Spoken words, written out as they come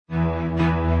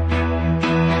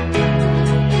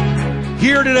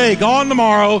here today, gone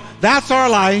tomorrow. That's our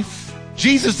life.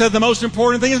 Jesus said the most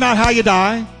important thing is not how you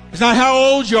die. It's not how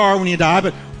old you are when you die,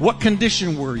 but what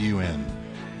condition were you in?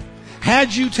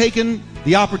 Had you taken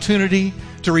the opportunity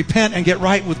to repent and get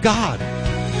right with God?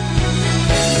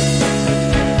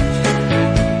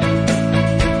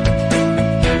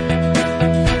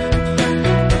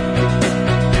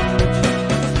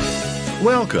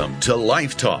 Welcome to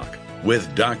Life Talk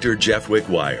with Dr. Jeff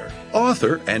Wickwire,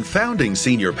 author and founding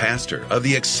senior pastor of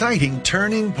the exciting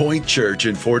Turning Point Church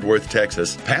in Fort Worth,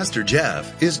 Texas. Pastor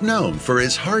Jeff is known for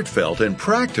his heartfelt and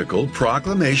practical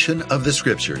proclamation of the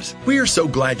Scriptures. We are so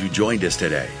glad you joined us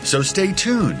today. So stay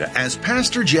tuned as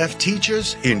Pastor Jeff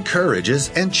teaches, encourages,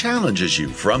 and challenges you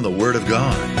from the Word of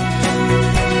God.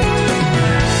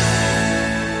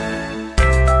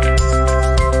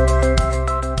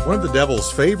 One of the devil's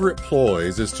favorite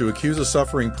ploys is to accuse a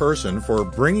suffering person for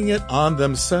bringing it on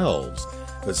themselves.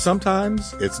 But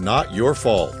sometimes it's not your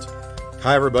fault.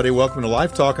 Hi, everybody. Welcome to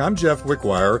Life Talk. I'm Jeff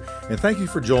Wickwire, and thank you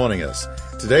for joining us.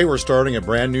 Today, we're starting a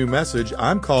brand new message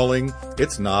I'm calling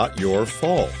It's Not Your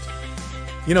Fault.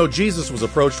 You know, Jesus was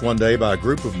approached one day by a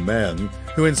group of men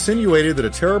who insinuated that a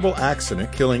terrible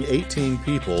accident killing 18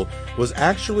 people was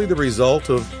actually the result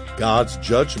of God's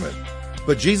judgment.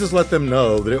 But Jesus let them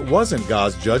know that it wasn't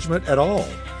God's judgment at all.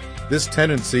 This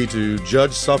tendency to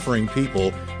judge suffering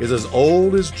people is as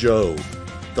old as Job.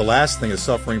 The last thing a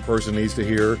suffering person needs to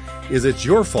hear is it's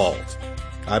your fault.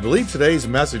 I believe today's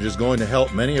message is going to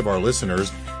help many of our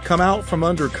listeners come out from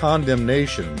under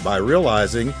condemnation by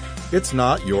realizing it's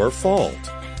not your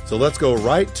fault. So let's go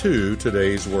right to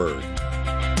today's word.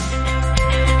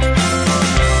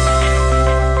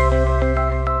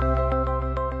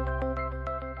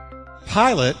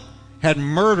 Pilate had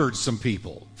murdered some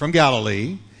people from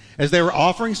Galilee as they were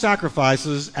offering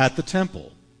sacrifices at the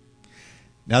temple.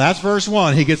 Now that's verse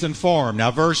 1. He gets informed.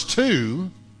 Now verse 2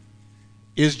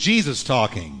 is Jesus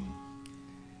talking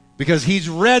because he's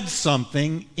read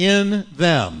something in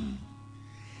them.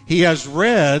 He has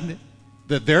read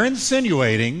that they're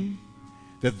insinuating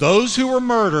that those who were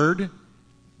murdered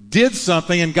did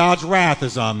something and God's wrath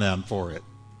is on them for it.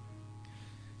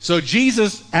 So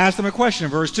Jesus asked them a question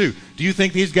in verse 2. Do you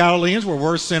think these Galileans were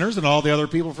worse sinners than all the other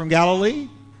people from Galilee? In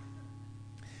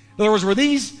other words, were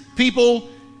these people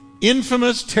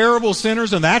infamous, terrible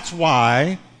sinners, and that's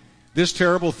why this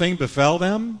terrible thing befell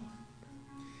them?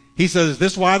 He says, is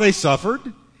this why they suffered?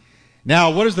 Now,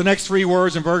 what is the next three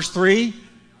words in verse 3?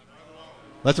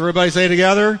 Let's everybody say it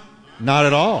together. Not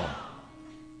at all.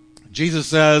 Jesus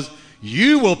says,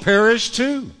 you will perish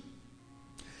too,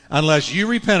 unless you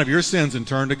repent of your sins and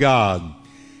turn to God.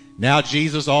 Now,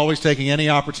 Jesus, always taking any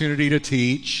opportunity to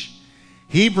teach,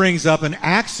 he brings up an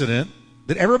accident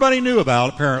that everybody knew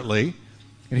about, apparently.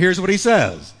 And here's what he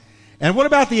says. And what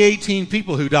about the 18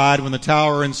 people who died when the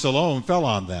tower in Siloam fell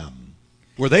on them?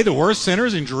 Were they the worst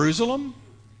sinners in Jerusalem?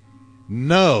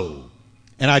 No.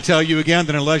 And I tell you again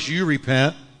that unless you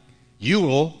repent, you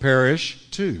will perish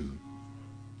too.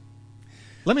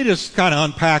 Let me just kind of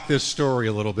unpack this story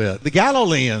a little bit. The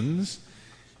Galileans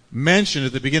mentioned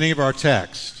at the beginning of our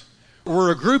text were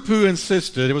a group who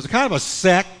insisted, it was a kind of a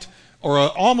sect or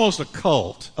almost a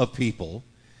cult of people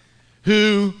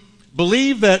who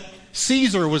believed that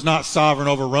Caesar was not sovereign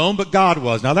over Rome, but God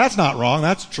was. Now that's not wrong,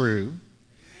 that's true.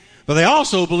 But they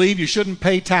also believed you shouldn't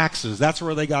pay taxes. That's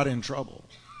where they got in trouble.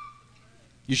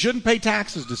 You shouldn't pay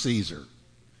taxes to Caesar.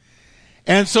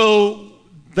 And so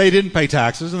they didn't pay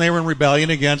taxes, and they were in rebellion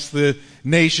against the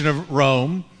nation of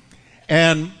Rome.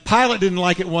 And Pilate didn't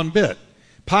like it one bit.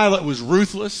 Pilate was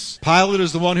ruthless. Pilate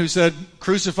is the one who said,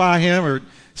 crucify him, or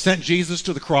sent Jesus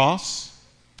to the cross.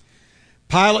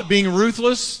 Pilate, being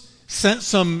ruthless, sent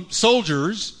some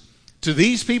soldiers to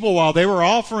these people while they were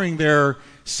offering their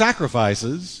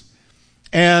sacrifices,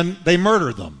 and they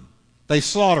murdered them. They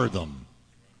slaughtered them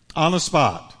on the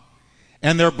spot.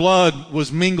 And their blood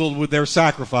was mingled with their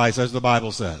sacrifice, as the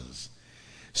Bible says.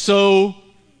 So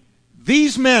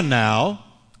these men now,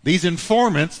 these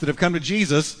informants that have come to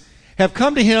Jesus, have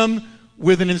come to him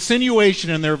with an insinuation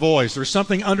in their voice. There's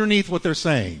something underneath what they're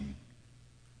saying.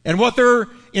 And what they're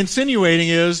insinuating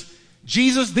is,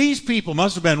 Jesus, these people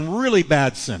must have been really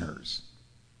bad sinners.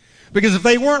 Because if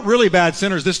they weren't really bad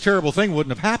sinners, this terrible thing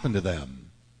wouldn't have happened to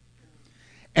them.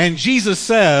 And Jesus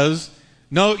says,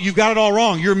 no, you've got it all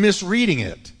wrong. You're misreading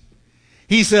it.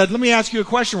 He said, let me ask you a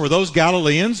question. Were those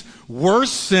Galileans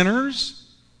worse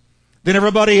sinners than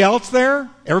everybody else there?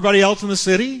 Everybody else in the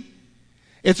city?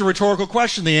 It's a rhetorical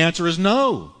question. The answer is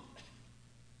no.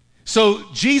 So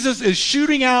Jesus is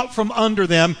shooting out from under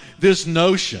them this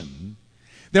notion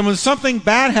that when something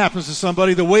bad happens to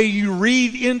somebody, the way you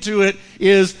read into it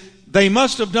is they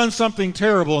must have done something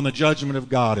terrible and the judgment of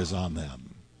God is on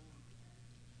them.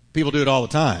 People do it all the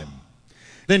time.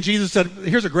 Then Jesus said,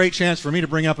 here's a great chance for me to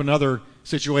bring up another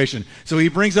situation. So he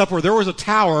brings up where there was a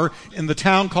tower in the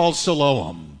town called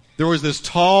Siloam. There was this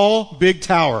tall, big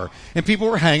tower, and people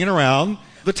were hanging around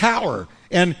the tower.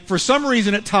 And for some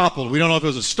reason it toppled. We don't know if it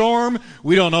was a storm.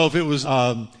 We don't know if it was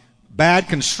bad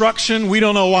construction. We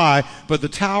don't know why. But the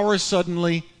tower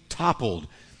suddenly toppled.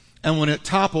 And when it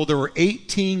toppled, there were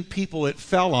 18 people it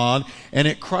fell on, and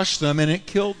it crushed them and it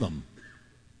killed them.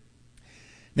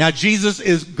 Now, Jesus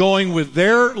is going with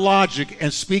their logic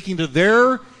and speaking to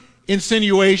their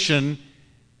insinuation,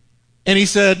 and he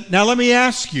said, now let me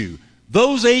ask you,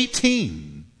 those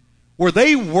 18, were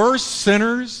they worse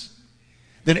sinners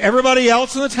than everybody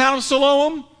else in the town of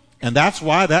Siloam? And that's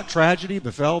why that tragedy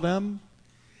befell them?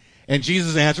 And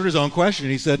Jesus answered his own question,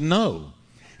 and he said, no.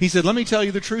 He said, let me tell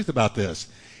you the truth about this.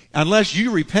 Unless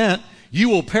you repent, you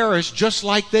will perish just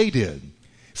like they did.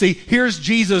 See, here's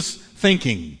Jesus'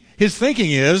 thinking. His thinking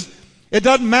is, it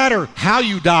doesn't matter how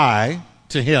you die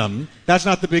to him. That's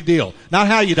not the big deal. Not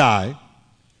how you die.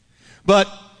 But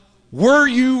were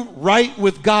you right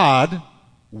with God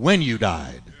when you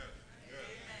died?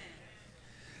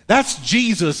 That's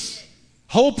Jesus'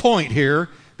 whole point here.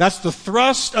 That's the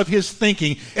thrust of his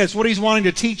thinking. It's what he's wanting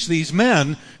to teach these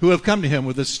men who have come to him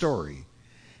with this story.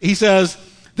 He says,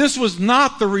 this was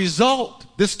not the result,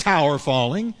 this tower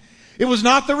falling. It was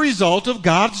not the result of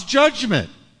God's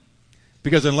judgment.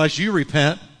 Because unless you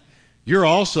repent, you're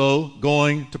also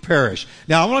going to perish.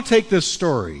 Now, I want to take this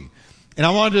story, and I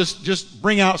want to just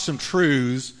bring out some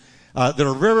truths that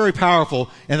are very, very powerful,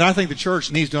 and that I think the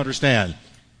church needs to understand.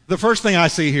 The first thing I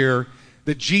see here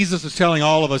that Jesus is telling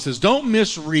all of us is don't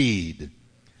misread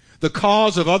the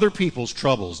cause of other people's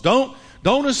troubles. Don't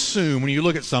assume when you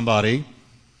look at somebody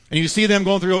and you see them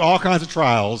going through all kinds of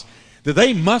trials that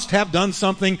they must have done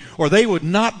something or they would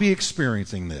not be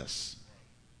experiencing this.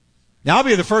 Now, I'll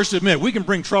be the first to admit, we can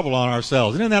bring trouble on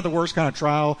ourselves. Isn't that the worst kind of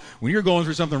trial? When you're going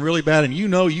through something really bad and you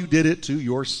know you did it to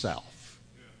yourself.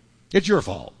 It's your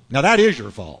fault. Now, that is your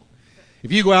fault.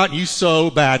 If you go out and you sow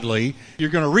badly,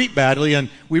 you're going to reap badly, and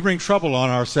we bring trouble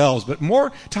on ourselves. But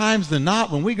more times than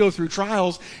not, when we go through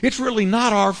trials, it's really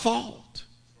not our fault.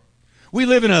 We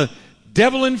live in a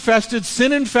devil-infested,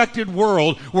 sin-infected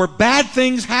world where bad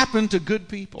things happen to good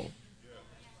people.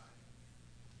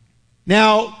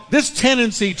 Now, this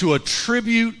tendency to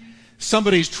attribute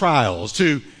somebody's trials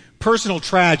to personal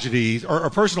tragedies or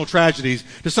personal tragedies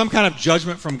to some kind of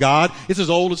judgment from God, it's as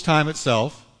old as time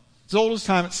itself. It's as old as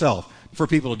time itself for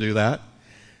people to do that.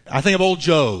 I think of old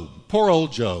Job. Poor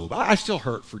old Job. I still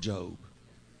hurt for Job.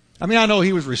 I mean, I know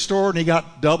he was restored and he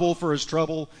got double for his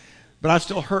trouble, but I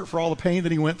still hurt for all the pain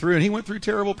that he went through. And he went through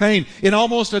terrible pain in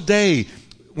almost a day.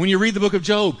 When you read the book of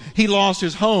Job, he lost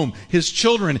his home, his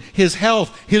children, his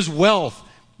health, his wealth.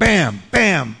 Bam,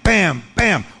 bam, bam,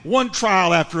 bam. One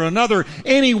trial after another,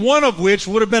 any one of which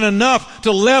would have been enough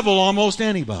to level almost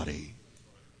anybody.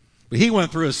 But he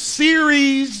went through a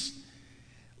series,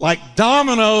 like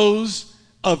dominoes,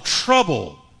 of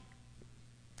trouble.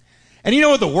 And you know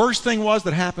what the worst thing was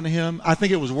that happened to him? I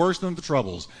think it was worse than the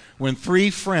troubles. When 3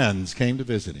 friends came to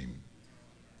visit him.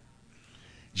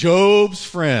 Job's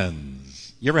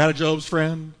friends. You ever had a Job's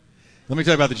friend? Let me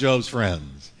tell you about the Job's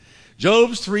friends.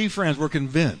 Job's 3 friends were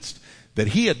convinced that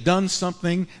he had done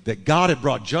something, that God had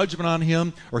brought judgment on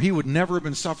him, or he would never have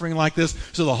been suffering like this.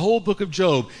 So the whole book of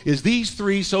Job is these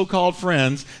 3 so-called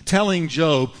friends telling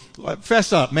Job,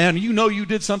 fess up, man, you know you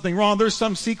did something wrong. There's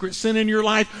some secret sin in your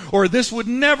life, or this would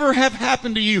never have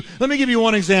happened to you. Let me give you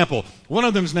one example. One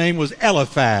of them's name was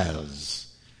Eliphaz.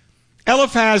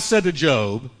 Eliphaz said to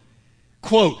Job,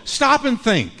 quote, stop and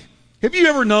think. Have you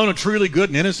ever known a truly good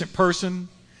and innocent person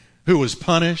who was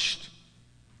punished?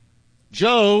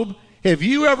 Job, have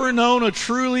you ever known a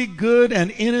truly good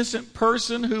and innocent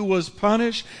person who was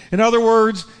punished? In other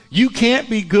words, you can't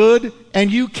be good and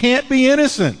you can't be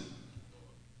innocent.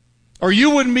 Or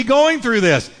you wouldn't be going through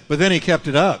this. But then he kept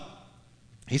it up.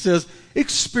 He says,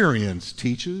 experience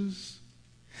teaches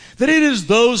that it is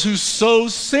those who sow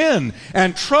sin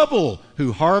and trouble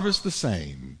who harvest the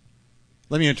same.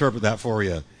 Let me interpret that for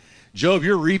you. Job,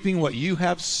 you're reaping what you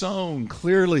have sown,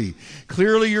 clearly.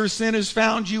 Clearly your sin has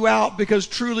found you out because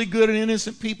truly good and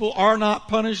innocent people are not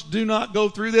punished. Do not go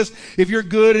through this. If you're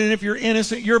good and if you're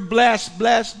innocent, you're blessed,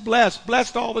 blessed, blessed.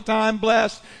 Blessed all the time,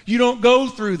 blessed. You don't go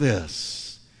through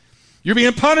this. You're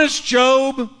being punished,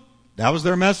 Job. That was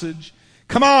their message.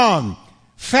 Come on,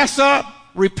 fess up,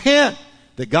 repent,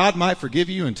 that God might forgive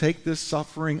you and take this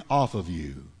suffering off of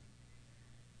you.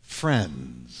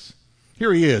 Friends.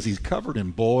 Here he is. He's covered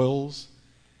in boils.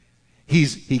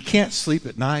 He can't sleep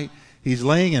at night. He's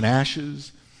laying in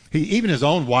ashes. Even his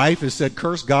own wife has said,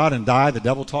 curse God and die, the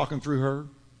devil talking through her.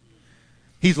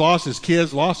 He's lost his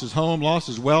kids, lost his home, lost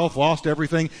his wealth, lost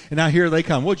everything. And now here they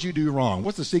come. What'd you do wrong?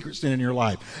 What's the secret sin in your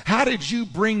life? How did you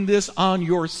bring this on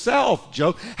yourself,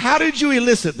 Job? How did you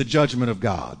elicit the judgment of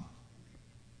God?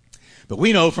 But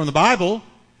we know from the Bible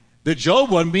that Job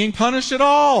wasn't being punished at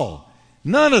all.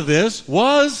 None of this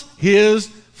was his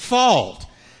fault.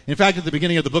 In fact, at the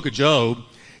beginning of the book of Job,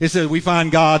 it says we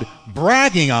find God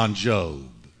bragging on Job.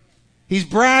 He's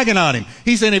bragging on him.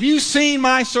 He's saying, have you seen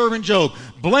my servant Job,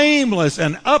 blameless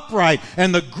and upright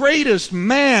and the greatest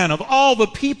man of all the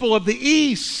people of the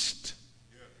East?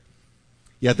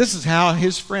 Yet this is how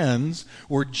his friends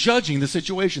were judging the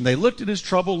situation. They looked at his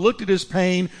trouble, looked at his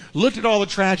pain, looked at all the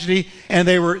tragedy, and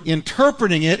they were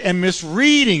interpreting it and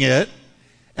misreading it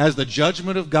as the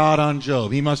judgment of God on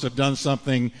Job. He must have done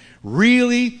something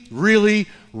really, really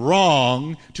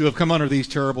wrong to have come under these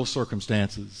terrible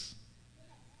circumstances.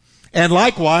 And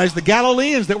likewise, the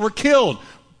Galileans that were killed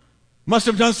must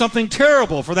have done something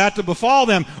terrible for that to befall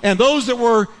them. And those that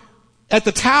were at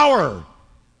the tower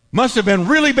must have been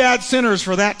really bad sinners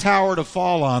for that tower to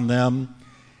fall on them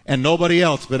and nobody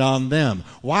else but on them.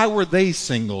 Why were they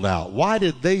singled out? Why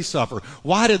did they suffer?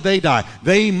 Why did they die?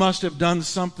 They must have done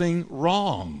something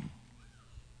wrong.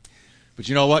 But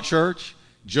you know what, church?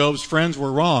 Job's friends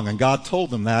were wrong, and God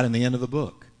told them that in the end of the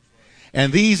book.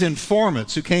 And these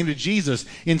informants who came to Jesus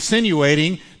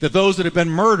insinuating that those that had been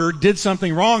murdered did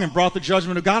something wrong and brought the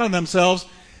judgment of God on themselves,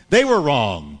 they were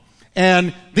wrong.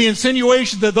 And the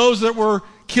insinuation that those that were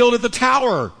killed at the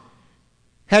tower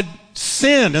had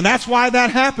sinned, and that's why that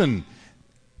happened.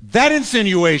 That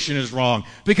insinuation is wrong.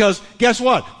 Because guess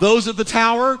what? Those at the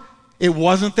tower, it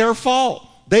wasn't their fault.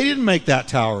 They didn't make that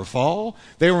tower fall.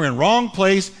 They were in wrong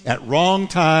place at wrong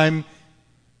time,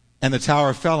 and the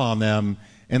tower fell on them,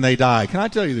 and they died. Can I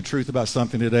tell you the truth about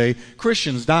something today?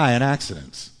 Christians die in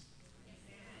accidents.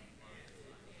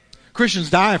 Christians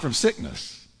die from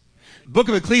sickness. The book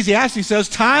of Ecclesiastes says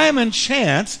time and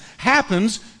chance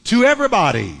happens to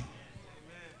everybody.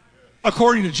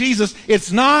 According to Jesus,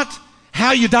 it's not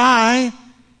how you die,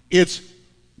 it's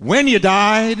when you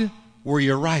died, were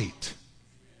you right?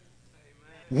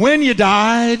 When you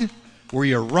died, were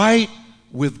you right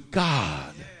with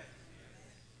God?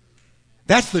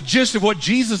 That's the gist of what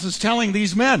Jesus is telling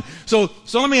these men. So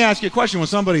let me ask you a question. When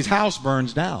somebody's house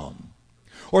burns down,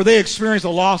 or they experience a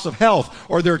loss of health,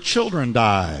 or their children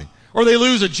die, or they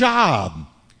lose a job,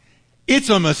 it's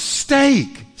a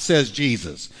mistake, says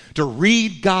Jesus, to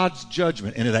read God's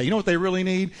judgment into that. You know what they really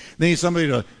need? They need somebody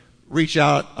to reach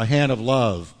out a hand of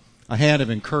love, a hand of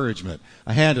encouragement,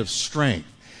 a hand of strength,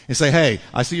 and say, hey,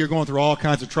 I see you're going through all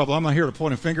kinds of trouble. I'm not here to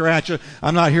point a finger at you.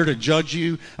 I'm not here to judge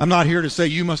you. I'm not here to say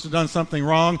you must have done something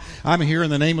wrong. I'm here in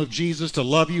the name of Jesus to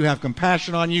love you, have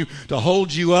compassion on you, to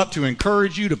hold you up, to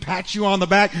encourage you, to pat you on the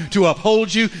back, to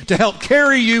uphold you, to help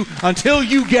carry you until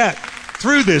you get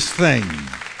through this thing.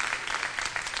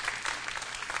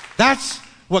 That's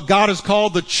what God has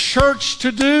called the church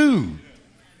to do.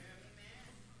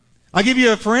 I'll give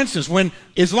you for instance, when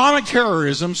Islamic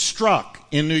terrorism struck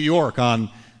in New York on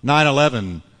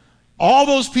 9/11, all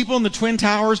those people in the Twin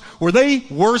Towers, were they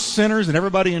worse sinners than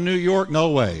everybody in New York?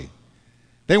 No way.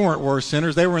 They weren't worse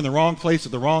sinners. They were in the wrong place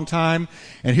at the wrong time.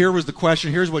 And here was the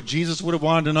question. Here's what Jesus would have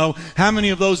wanted to know. How many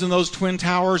of those in those Twin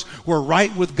Towers were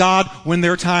right with God when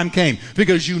their time came?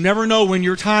 Because you never know when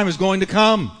your time is going to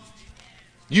come.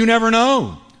 You never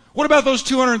know. What about those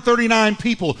 239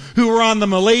 people who were on the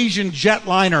Malaysian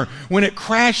jetliner when it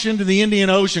crashed into the Indian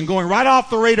Ocean, going right off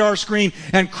the radar screen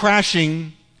and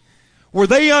crashing? Were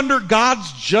they under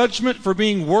God's judgment for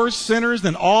being worse sinners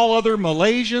than all other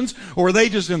Malaysians? Or were they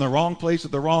just in the wrong place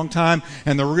at the wrong time?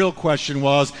 And the real question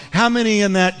was, how many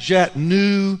in that jet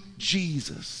knew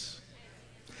Jesus?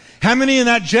 How many in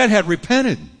that jet had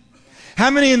repented? How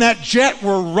many in that jet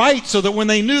were right so that when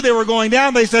they knew they were going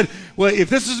down, they said, well, if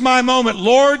this is my moment,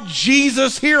 Lord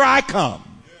Jesus, here I come.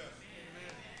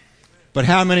 But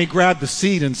how many grabbed the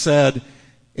seat and said,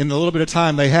 in the little bit of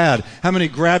time they had, how many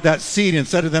grabbed that seat and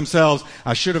said to themselves,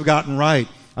 I should have gotten right.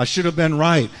 I should have been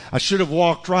right. I should have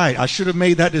walked right. I should have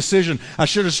made that decision. I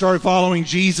should have started following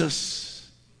Jesus.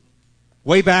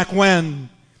 Way back when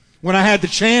I had the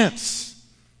chance.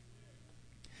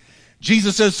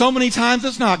 Jesus says so many times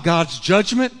it's not God's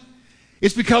judgment.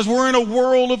 It's because we're in a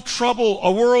world of trouble,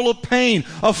 a world of pain,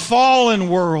 a fallen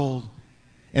world.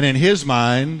 And in his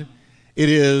mind, it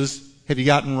is, have you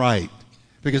gotten right?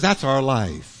 Because that's our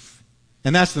life.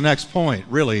 And that's the next point,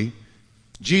 really.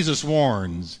 Jesus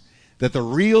warns that the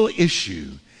real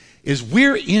issue is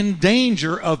we're in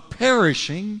danger of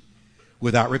perishing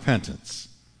without repentance.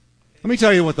 Let me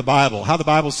tell you how the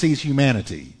Bible sees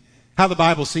humanity, how the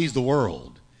Bible sees the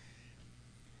world.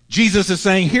 Jesus is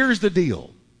saying, here's the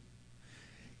deal.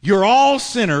 You're all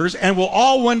sinners and will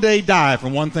all one day die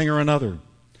from one thing or another.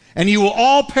 And you will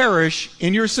all perish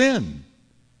in your sin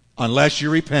unless you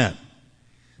repent.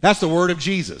 That's the word of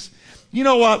Jesus. You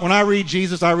know what? When I read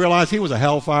Jesus, I realize he was a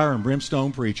hellfire and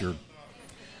brimstone preacher.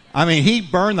 I mean, he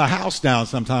burned the house down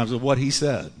sometimes with what he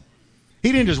said.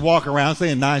 He didn't just walk around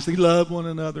saying nicely, love one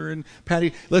another and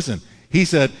patty. Listen, he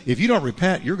said, if you don't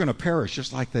repent, you're going to perish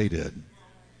just like they did.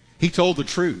 He told the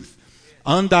truth.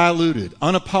 Undiluted,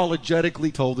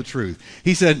 unapologetically told the truth.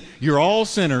 He said, you're all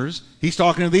sinners. He's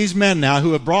talking to these men now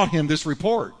who have brought him this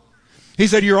report. He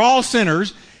said, you're all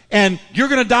sinners and you're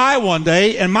going to die one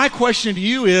day. And my question to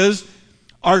you is,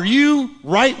 are you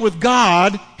right with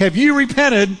God? Have you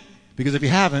repented? Because if you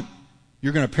haven't,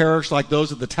 you're going to perish like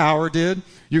those at the tower did.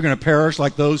 You're going to perish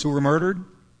like those who were murdered.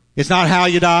 It's not how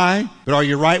you die, but are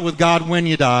you right with God when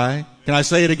you die? Can I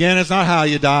say it again? It's not how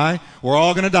you die. We're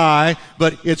all going to die,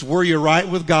 but it's were you right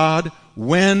with God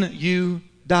when you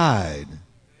died.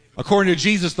 According to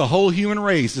Jesus, the whole human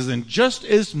race is in just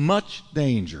as much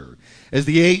danger as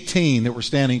the 18 that were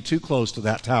standing too close to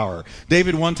that tower.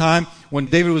 David, one time, when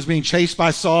David was being chased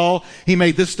by Saul, he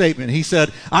made this statement. He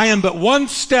said, I am but one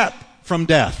step from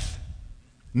death.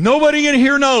 Nobody in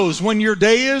here knows when your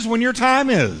day is, when your time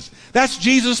is. That's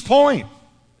Jesus' point.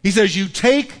 He says you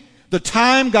take the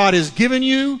time God has given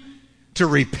you to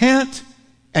repent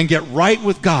and get right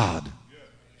with God.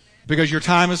 Because your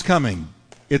time is coming.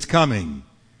 It's coming.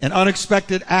 An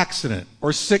unexpected accident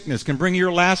or sickness can bring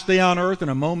your last day on earth in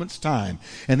a moment's time.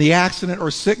 And the accident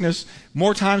or sickness,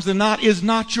 more times than not, is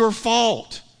not your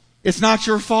fault. It's not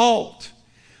your fault.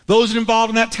 Those involved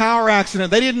in that tower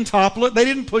accident, they didn't topple it. They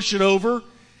didn't push it over.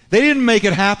 They didn't make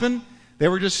it happen. They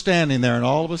were just standing there, and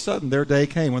all of a sudden their day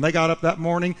came. When they got up that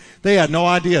morning, they had no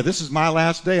idea, this is my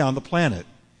last day on the planet.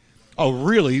 A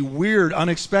really weird,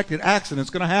 unexpected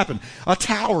accident's going to happen. A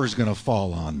tower's going to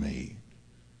fall on me,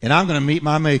 and I'm going to meet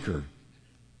my Maker.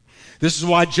 This is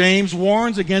why James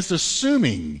warns against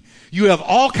assuming you have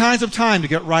all kinds of time to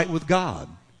get right with God.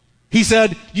 He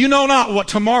said, you know not what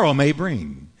tomorrow may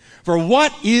bring. For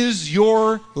what is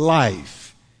your life?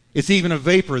 It's even a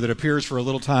vapor that appears for a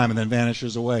little time and then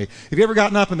vanishes away. Have you ever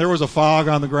gotten up and there was a fog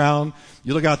on the ground?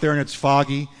 You look out there and it's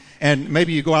foggy, and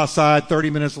maybe you go outside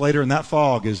 30 minutes later and that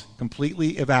fog is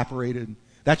completely evaporated.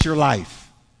 That's your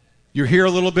life. You're here a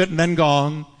little bit and then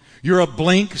gone. You're a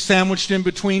blink sandwiched in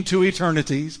between two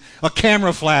eternities, a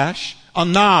camera flash, a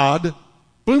nod,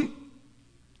 boom,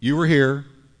 you were here,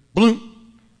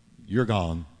 boom, you're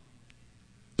gone.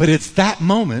 But it's that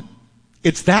moment,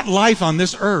 it's that life on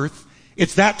this earth,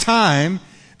 it's that time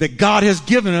that God has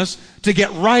given us to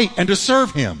get right and to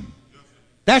serve Him.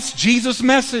 That's Jesus'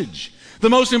 message. The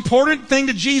most important thing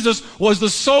to Jesus was the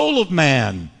soul of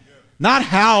man, not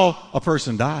how a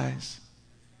person dies.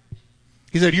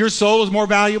 He said, your soul is more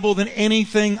valuable than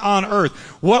anything on earth.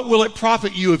 What will it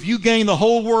profit you if you gain the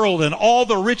whole world and all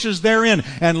the riches therein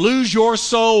and lose your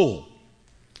soul?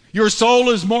 Your soul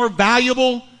is more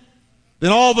valuable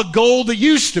than all the gold that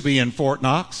used to be in Fort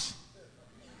Knox.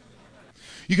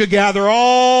 You could gather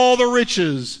all the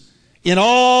riches in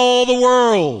all the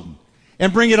world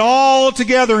and bring it all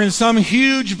together in some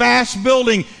huge, vast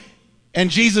building. And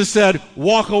Jesus said,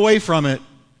 walk away from it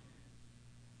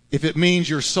if it means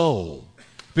your soul.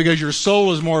 Because your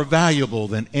soul is more valuable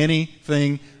than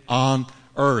anything on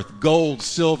earth. Gold,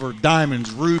 silver, diamonds,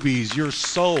 rubies, your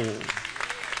soul.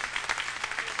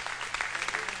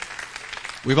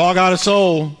 We've all got a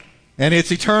soul, and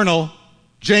it's eternal.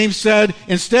 James said,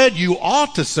 instead, you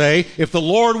ought to say, if the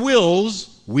Lord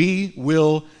wills, we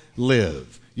will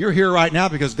live. You're here right now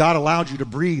because God allowed you to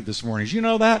breathe this morning. Did you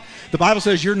know that? The Bible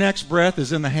says your next breath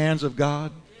is in the hands of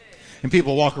God. And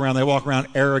people walk around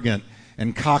arrogant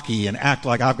and cocky and act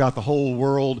like I've got the whole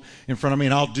world in front of me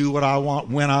and I'll do what I want,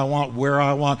 when I want, where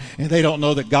I want. And they don't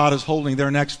know that God is holding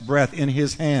their next breath in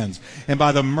His hands. And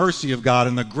by the mercy of God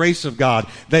and the grace of God,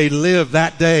 they live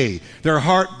that day. Their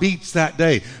heart beats that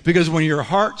day. Because when your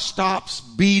heart stops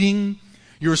beating,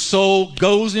 your soul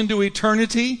goes into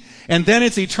eternity, and then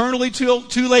it's eternally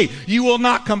too late. You will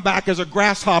not come back as a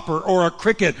grasshopper or a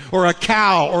cricket or a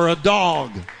cow or a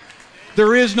dog.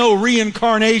 There is no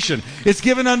reincarnation. It's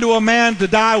given unto a man to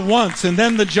die once and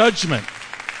then the judgment.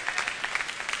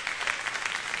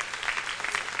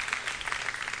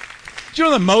 Do you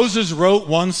know that Moses wrote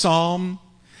one psalm?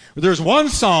 There's one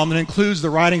psalm that includes the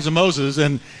writings of Moses,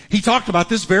 and he talked about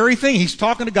this very thing. He's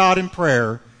talking to God in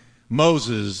prayer.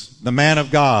 Moses, the man of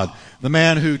God, the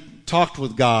man who talked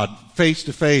with God face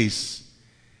to face.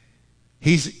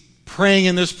 He's praying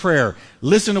in this prayer.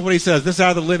 Listen to what he says. This is out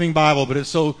of the Living Bible, but it's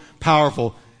so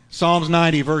powerful. Psalms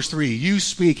 90, verse 3. You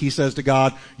speak, he says to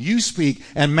God. You speak,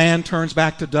 and man turns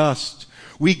back to dust.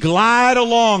 We glide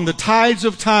along the tides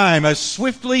of time as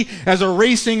swiftly as a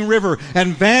racing river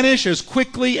and vanish as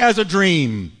quickly as a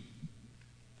dream.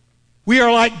 We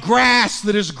are like grass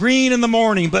that is green in the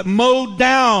morning, but mowed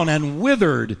down and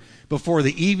withered before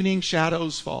the evening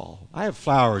shadows fall. I have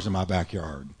flowers in my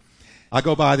backyard. I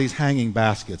go by these hanging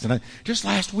baskets, and just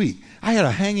last week, I had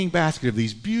a hanging basket of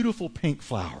these beautiful pink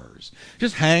flowers,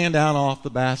 just hanging down off the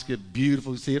basket,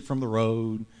 beautiful. You see it from the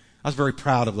road. I was very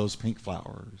proud of those pink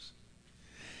flowers.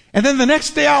 And then the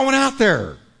next day I went out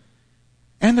there,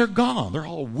 and they're gone. They're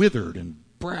all withered and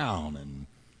brown and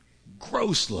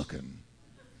gross looking.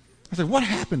 I said, what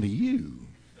happened to you?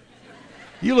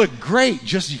 You look great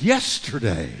just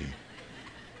yesterday.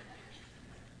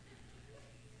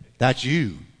 That's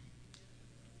you.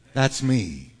 That's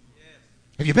me.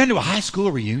 Have you been to a high school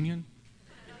reunion?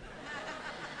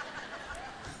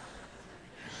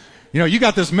 You know, you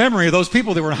got this memory of those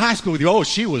people that were in high school with you. Oh,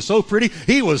 she was so pretty.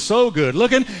 He was so good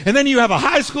looking. And then you have a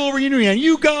high school reunion and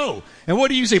you go. And what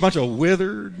do you see? A bunch of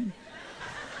withered,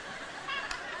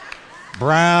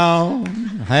 brown,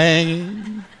 hanging.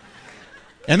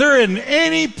 And they're in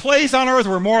any place on earth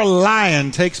where more lying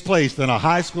takes place than a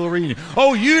high school reunion.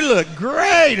 Oh, you look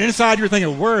great. And inside you're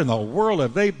thinking, where in the world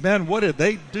have they been? What did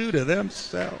they do to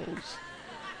themselves?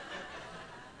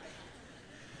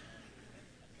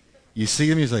 You see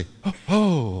them, you say,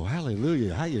 oh,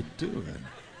 hallelujah, how you doing?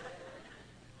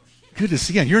 Good to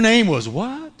see you. Your name was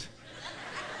what?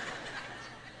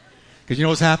 Because you know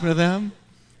what's happened to them?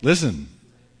 Listen.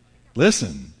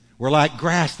 We're like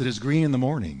grass that is green in the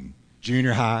morning.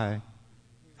 Junior high,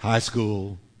 high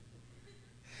school.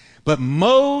 But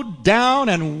mowed down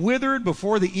and withered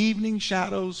before the evening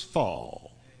shadows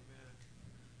fall.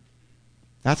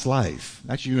 That's life.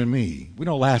 That's you and me. We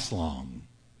don't last long.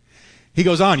 He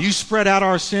goes on, you spread out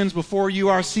our sins before you,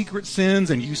 our secret sins,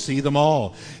 and you see them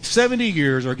all. 70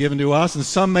 years are given to us, and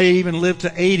some may even live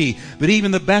to 80. But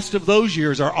even the best of those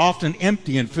years are often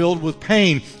empty and filled with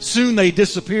pain. Soon they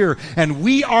disappear, and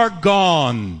we are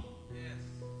gone.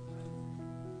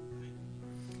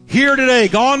 Here today,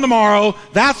 gone tomorrow.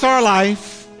 That's our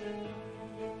life.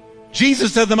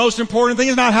 Jesus said the most important thing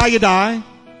is not how you die.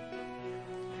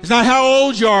 It's not how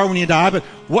old you are when you die, but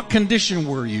what condition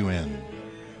were you in?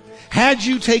 Had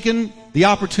you taken the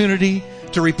opportunity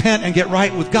to repent and get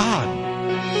right with God?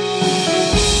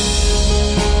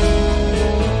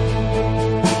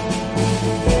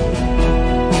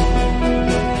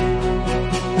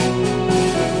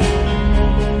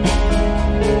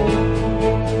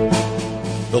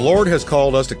 The Lord has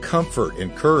called us to comfort,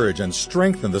 encourage, and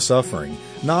strengthen the suffering,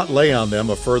 not lay on them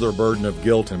a further burden of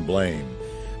guilt and blame.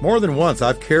 More than once,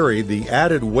 I've carried the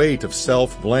added weight of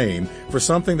self-blame for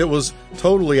something that was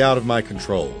totally out of my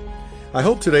control. I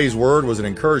hope today's word was an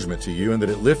encouragement to you and that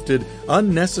it lifted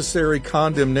unnecessary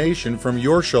condemnation from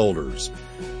your shoulders.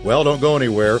 Well, don't go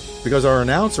anywhere, because our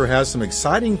announcer has some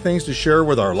exciting things to share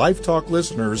with our Life Talk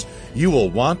listeners you will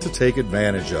want to take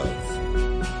advantage of.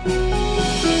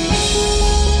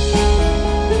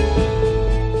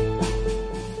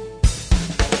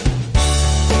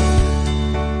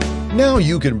 Now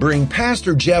you can bring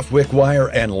Pastor Jeff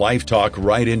Wickwire and Life Talk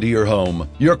right into your home,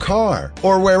 your car,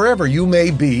 or wherever you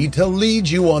may be to lead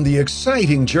you on the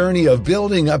exciting journey of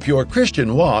building up your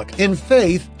Christian walk in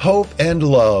faith, hope, and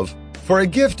love. For a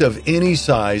gift of any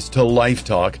size to Life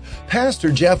Talk,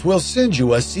 Pastor Jeff will send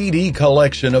you a CD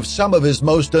collection of some of his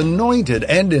most anointed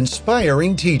and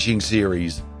inspiring teaching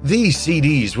series. These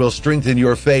CDs will strengthen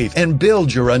your faith and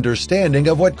build your understanding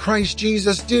of what Christ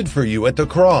Jesus did for you at the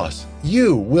cross.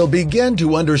 You will begin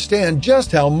to understand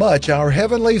just how much our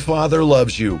Heavenly Father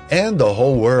loves you and the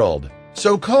whole world.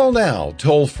 So call now,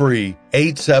 toll-free,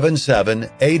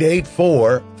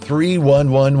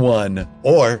 877-884-3111,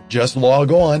 or just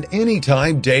log on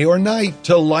anytime, day or night,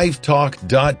 to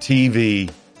lifetalk.tv.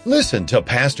 Listen to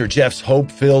Pastor Jeff's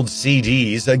hope-filled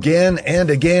CDs again and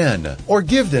again, or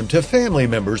give them to family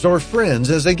members or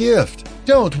friends as a gift.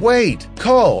 Don't wait.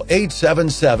 Call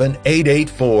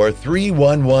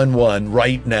 877-884-3111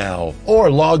 right now, or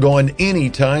log on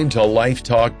anytime to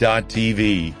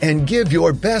lifetalk.tv and give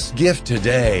your best gift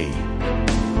today.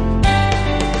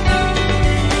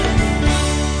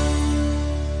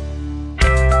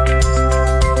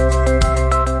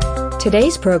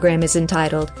 Today's program is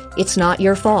entitled, It's Not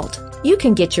Your Fault. You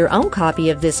can get your own copy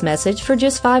of this message for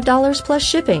just $5 plus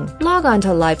shipping. Log on to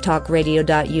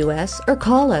lifetalkradio.us or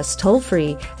call us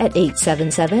toll-free at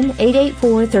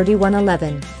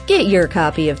 877-884-3111. Get your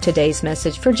copy of today's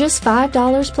message for just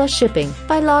 $5 plus shipping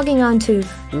by logging on to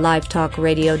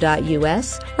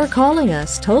lifetalkradio.us or calling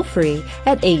us toll-free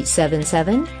at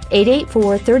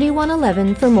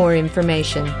 877-884-3111 for more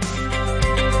information.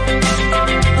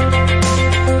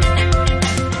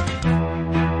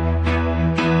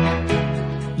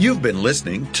 You've been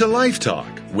listening to Life Talk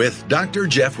with Dr.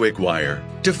 Jeff Wickwire.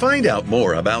 To find out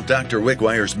more about Dr.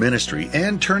 Wickwire's ministry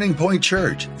and Turning Point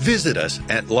Church, visit us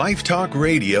at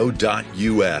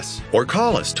lifetalkradio.us or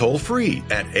call us toll-free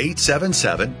at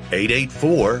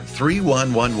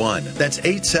 877-884-3111. That's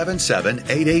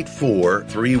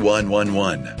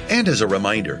 877-884-3111. And as a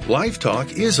reminder, Life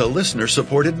Talk is a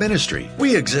listener-supported ministry.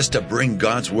 We exist to bring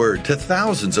God's Word to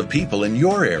thousands of people in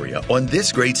your area on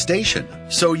this great station.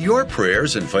 So your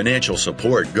prayers and financial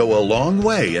support go a long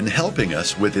way in helping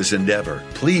us with this endeavor.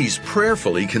 Please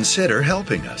prayerfully consider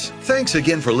helping us. Thanks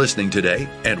again for listening today,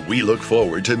 and we look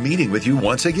forward to meeting with you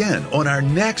once again on our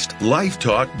next Life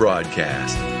Talk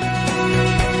broadcast.